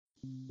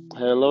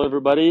Hello,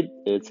 everybody.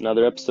 It's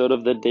another episode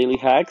of the Daily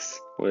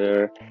Hacks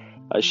where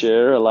I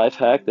share a life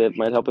hack that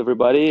might help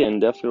everybody and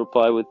definitely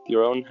reply with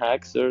your own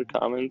hacks or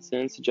comments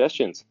and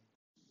suggestions.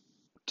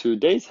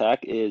 Today's hack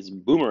is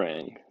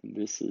Boomerang.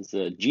 This is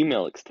a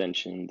Gmail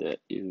extension that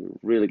you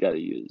really got to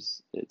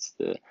use. It's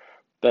the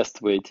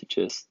best way to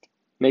just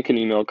make an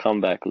email come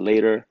back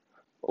later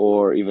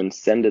or even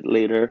send it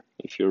later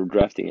if you're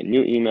drafting a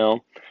new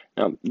email.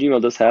 Now,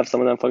 Gmail does have some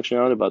of that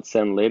functionality about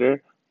send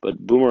later,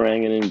 but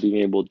boomeranging and being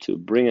able to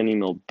bring an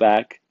email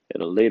back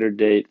at a later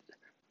date.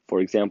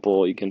 For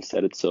example, you can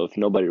set it so if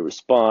nobody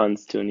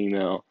responds to an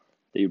email,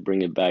 that you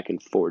bring it back in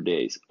 4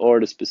 days or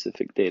the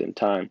specific date and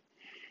time.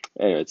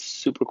 Anyway, it's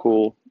super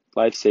cool,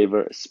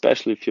 lifesaver,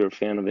 especially if you're a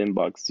fan of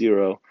Inbox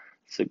Zero.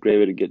 It's a great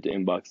way to get to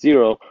Inbox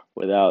Zero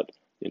without,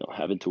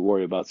 having to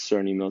worry about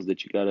certain emails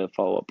that you gotta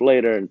follow up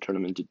later and turn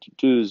them into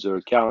to-dos or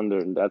calendar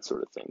and that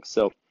sort of thing.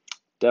 So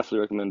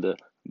definitely recommend the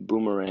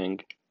Boomerang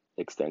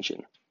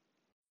extension.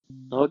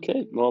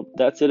 Okay, well,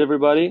 that's it,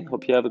 everybody.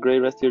 Hope you have a great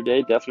rest of your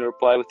day. Definitely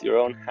reply with your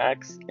own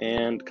hacks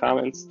and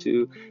comments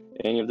to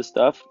any of the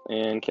stuff,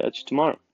 and catch you tomorrow.